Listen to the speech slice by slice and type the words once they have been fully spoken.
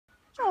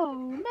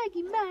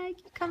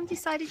Maggie, come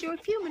decided you're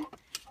a human.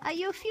 Are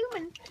you a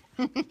human?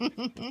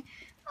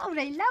 Oh,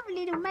 they love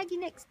little Maggie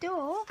next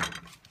door.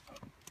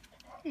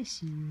 There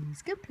she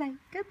is. Go play,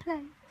 go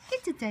play.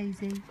 Get to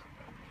Daisy.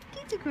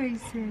 Get to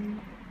Gracie.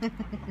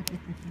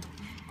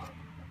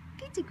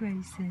 Get to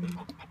Gracie.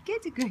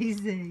 Get to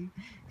Gracie.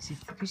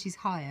 Because she's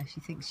higher, she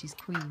thinks she's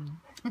queen.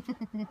 Get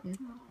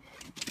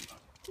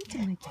to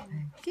Maggie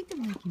Mag. Get to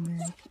Maggie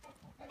Mag.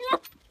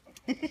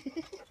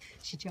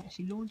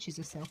 She launches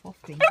herself off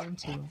things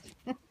onto her.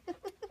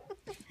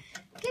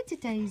 Get to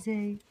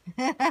Daisy.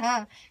 She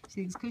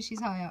thinks because she's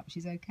high up,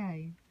 she's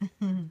okay.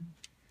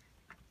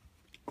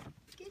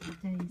 Get to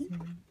Daisy.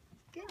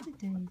 Get to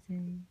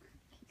Daisy.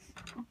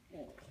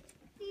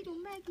 Little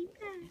Maggie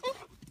Mag.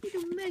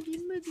 Little Maggie,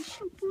 she's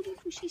so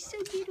beautiful. She's so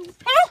little.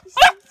 She's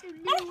so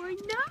little, I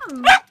know.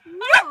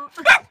 What?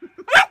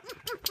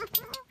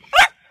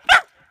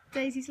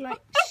 Daisy's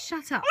like,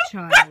 shut up,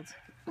 child.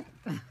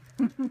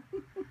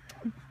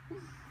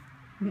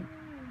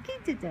 Get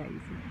to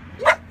Daisy.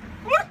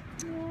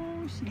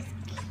 Oh, she's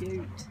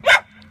cute.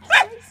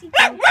 Daisy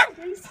dog,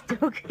 Daisy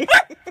dog.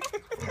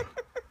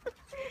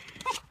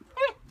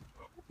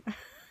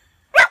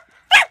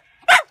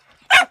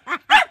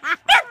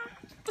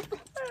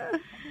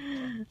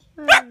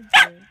 Oh,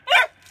 dear.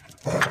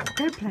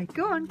 Go play,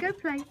 go on, go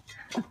play.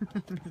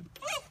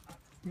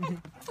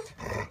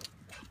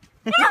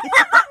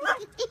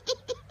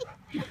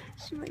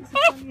 She makes the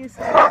funniest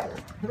sound.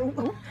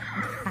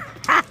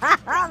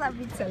 That'd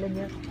be telling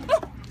you.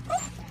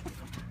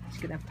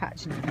 She's gonna have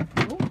patch now.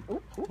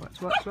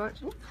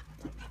 Watch.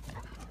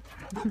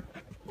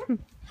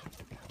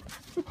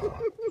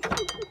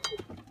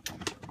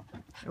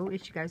 Oh, here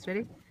she goes.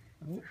 Ready?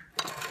 Oh.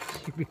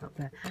 She'll be up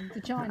there.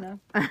 Vagina.